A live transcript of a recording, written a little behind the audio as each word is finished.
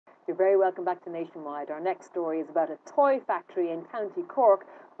You're very welcome back to Nationwide. Our next story is about a toy factory in County Cork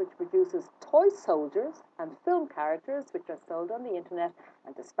which produces toy soldiers and film characters which are sold on the internet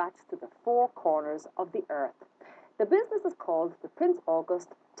and dispatched to the four corners of the earth. The business is called the Prince August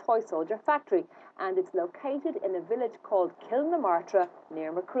Toy Soldier Factory and it's located in a village called Kilnamartyra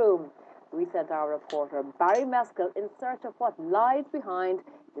near Macroom. We sent our reporter Barry Meskel in search of what lies behind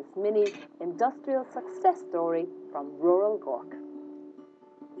this mini industrial success story from rural Cork.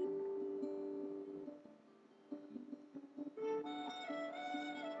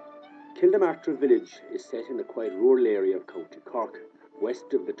 Kilnamartyra village is set in a quite rural area of County Cork,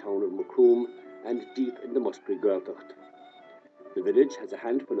 west of the town of Macroom and deep in the Muskerry Gaeltacht. The village has a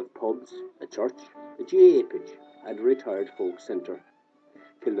handful of pubs, a church, a GAA pitch and a retired folk centre.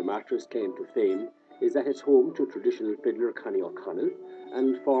 Kilnamartyra's claim to fame is that it's home to traditional fiddler Connie O'Connell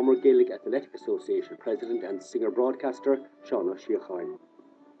and former Gaelic Athletic Association president and singer-broadcaster Sean O'Sheacháin.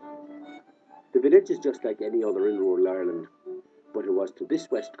 The village is just like any other in rural Ireland, but it was to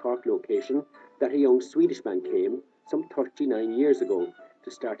this West Cork location that a young Swedish man came some 39 years ago to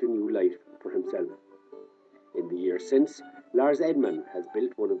start a new life for himself. In the years since, Lars Edman has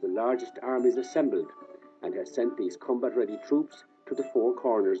built one of the largest armies assembled and has sent these combat-ready troops to the four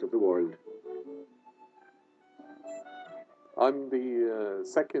corners of the world. I'm the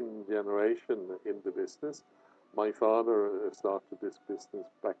second generation in the business. My father started this business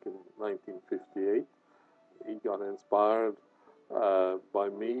back in 1958. He got inspired by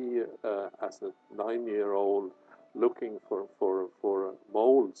me as a 9-year-old looking for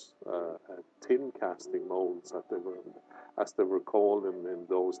molds, tin casting molds as they were called in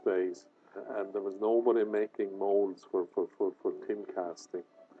those days. And there was nobody making molds for tin casting.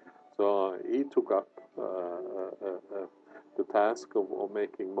 So he took up the task of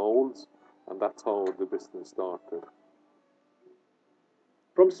making molds, and that's how the business started.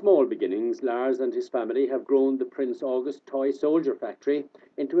 From small beginnings, Lars and his family have grown the Prince August Toy Soldier Factory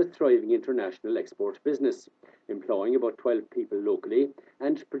into a thriving international export business, employing about 12 people locally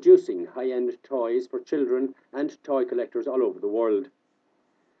and producing high-end toys for children and toy collectors all over the world.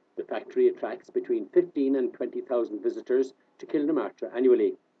 The factory attracts between 15 and 20,000 visitors to Kilnamartyra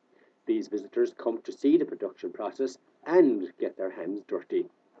annually. These visitors come to see the production process and get their hands dirty.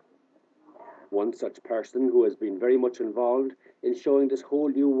 One such person who has been very much involved in showing this whole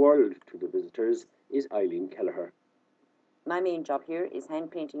new world to the visitors is Eileen Kelleher. My main job here is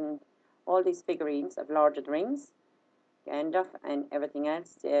hand painting all these figurines of Lord of the Rings, Gandalf and everything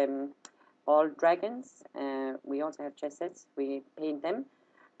else, all dragons. We also have chess sets, we paint them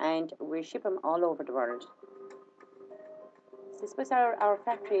and we ship them all over the world. So I suppose our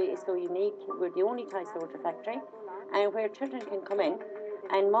factory is so unique. We're the only toy soldier factory, and where children can come in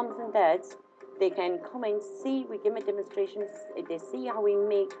and mums and dads, they can come and see, we give them demonstrations, they see how we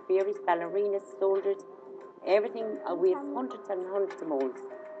make various ballerinas, soldiers, everything. We have hundreds and hundreds of molds.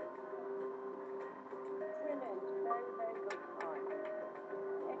 Brilliant, very, very good. All right.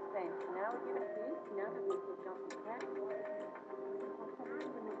 Excellent. Now give it a peek. Now that we've got the crack.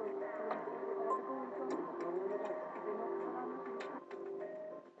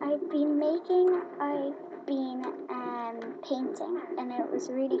 I've been painting, and it was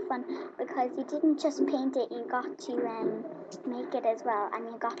really fun because you didn't just paint it, you got to make it as well, and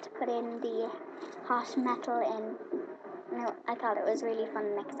you got to put in the hot metal in. And I thought it was really fun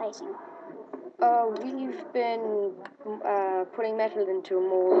and exciting. We've been putting metal into a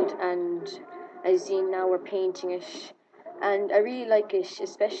mould, and as you now we're painting it, and I really like it,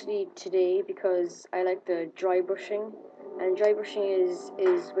 especially today, because I like the dry brushing. And dry brushing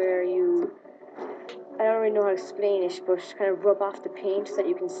is where you, I don't really know how to explain it, but kind of rub off the paint so that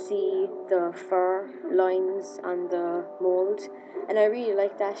you can see the fur lines on the mould. And I really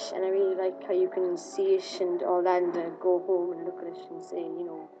like that, and I really like how you can see it and all that, and go home and look at it and say, you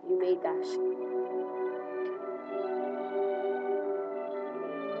know, you made that.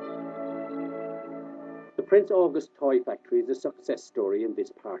 The Prince August Toy Factory is a success story in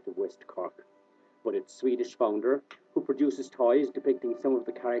this part of West Cork, but its Swedish founder, who produces toys depicting some of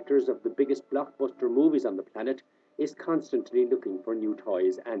the characters of the biggest blockbuster movies on the planet, is constantly looking for new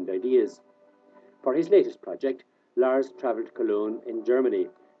toys and ideas. For his latest project, Lars travelled to Cologne in Germany,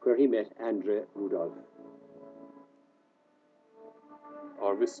 where he met André Rudolph.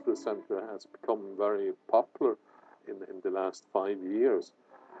 Our visitor centre has become very popular in the last 5 years,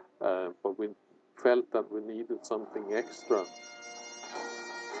 but we felt that we needed something extra.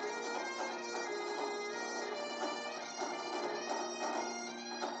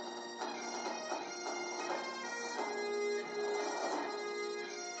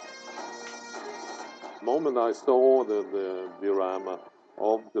 The moment I saw the diorama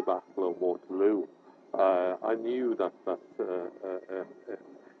of the Battle of Waterloo, I knew that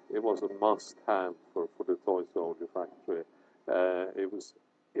it was a must-have for the toy soldier factory. It was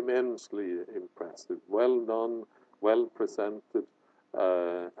immensely impressive, well done, well presented,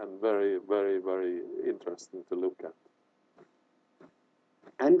 and very, very, very interesting to look at.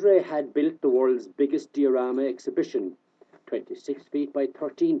 André had built the world's biggest diorama exhibition, 26 feet by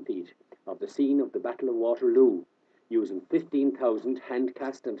 13 feet, of the scene of the Battle of Waterloo, using 15,000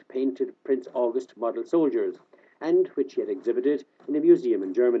 hand-cast and painted Prince August model soldiers, and which he had exhibited in a museum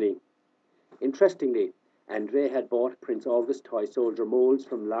in Germany. Interestingly, André had bought Prince August toy soldier molds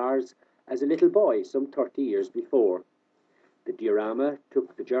from Lars as a little boy some 30 years before. The diorama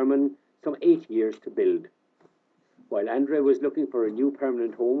took the German some 8 years to build. While André was looking for a new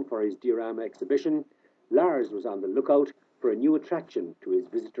permanent home for his diorama exhibition, Lars was on the lookout for a new attraction to his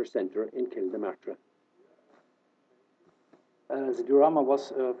visitor centre in Kildamartyr. The diorama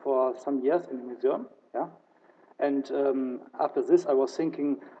was for some years in the museum, yeah. And after this, I was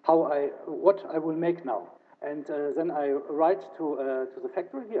thinking what I will make now. And then I write to the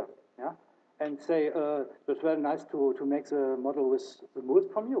factory here, yeah, and say it was very nice to make the model with the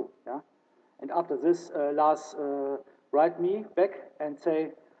mold from you, yeah. And after this, Lars write me back and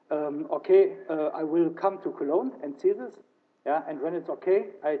say, okay, I will come to Cologne and see this, yeah. And when it's okay,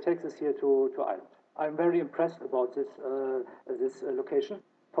 I take this here to Ireland. I'm very impressed about this location.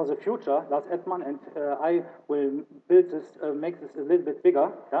 For the future, Lars Edman and I will build this, make this a little bit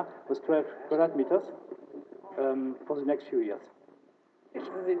bigger, yeah, with 12 square meters for the next few years.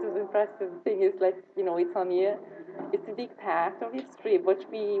 It was impressive. The thing is, like, you know, it's on here. It's a big part of history, but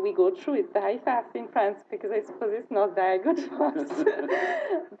we go through it very fast in France because I suppose it's not very good for us.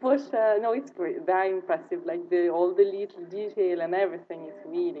 But no, it's great, very impressive. Like all the little detail and everything is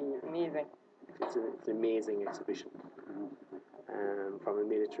really amazing. It's an amazing exhibition. From a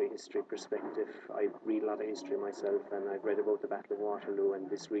military history perspective, I read a lot of history myself, and I've read about the Battle of Waterloo, and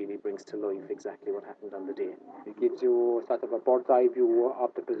this really brings to life exactly what happened on the day. It gives you sort of a bird's eye view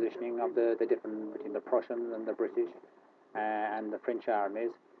of the positioning of the different between the Prussians and the British and the French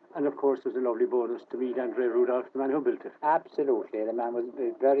armies. And of course, there's a lovely bonus to meet André Rudolph, the man who built it. Absolutely, the man was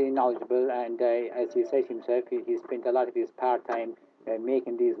very knowledgeable, and as he said himself, he spent a lot of his part-time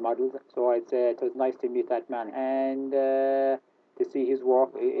making these models, so I'd say it was nice to meet that man, and to see his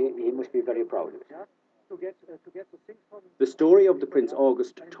work, he must be very proud of it. The story of the Prince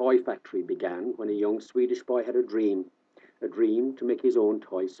August toy factory began when a young Swedish boy had a dream to make his own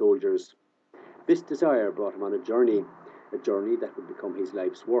toy soldiers. This desire brought him on a journey that would become his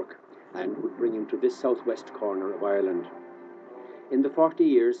life's work and would bring him to this southwest corner of Ireland. In the 40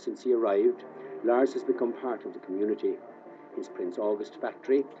 years since he arrived, Lars has become part of the community. His Prince August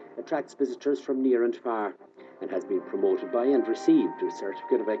factory attracts visitors from near and far and has been promoted by and received a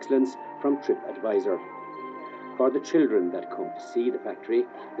certificate of excellence from TripAdvisor. For the children that come to see the factory,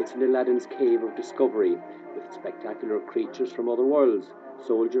 it's an Aladdin's cave of discovery with spectacular creatures from other worlds,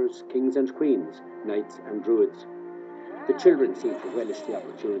 soldiers, kings and queens, knights and druids. The children seem to relish the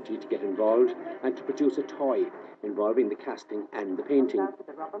opportunity to get involved and to produce a toy involving the casting and the painting.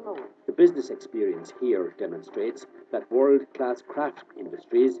 The business experience here demonstrates that world-class craft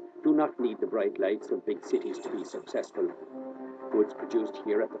industries do not need the bright lights of big cities to be successful. Goods produced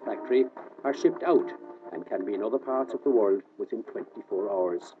here at the factory are shipped out and can be in other parts of the world within 24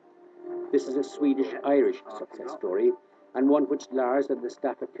 hours. This is a Swedish-Irish success story, and one which Lars and the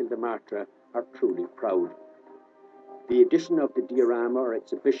staff at Kildamartyr are truly proud. The edition of the diorama or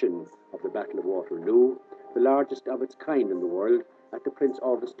exhibition of the Battle of Waterloo, the largest of its kind in the world at the Prince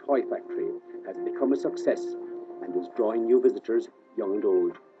August Toy Factory, has become a success and is drawing new visitors, young and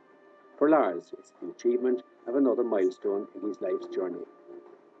old. For Lars, it's the achievement of another milestone in his life's journey.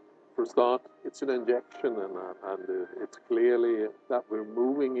 For a start, it's an injection, and it's clearly that we're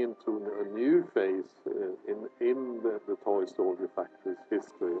moving into a new phase in the toy soldier factory's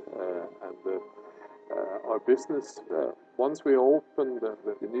history, and our business. Once we open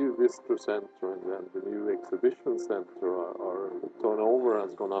the new visitor center and the new exhibition center, our turnover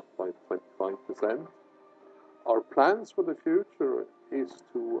has gone up by 25%. Our plans for the future is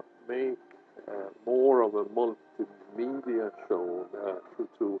to make more of a multimedia show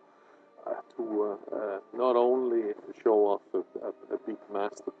to not only show off a big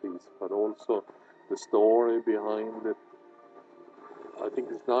masterpiece, but also the story behind it. I think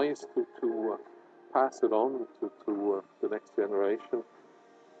it's nice to pass it on to the next generation.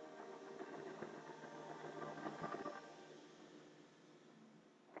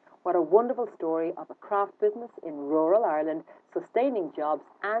 What a wonderful story of a craft business in rural Ireland, sustaining jobs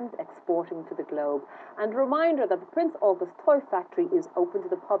and exporting to the globe. And a reminder that the Prince August Toy Factory is open to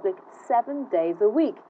the public 7 days a week.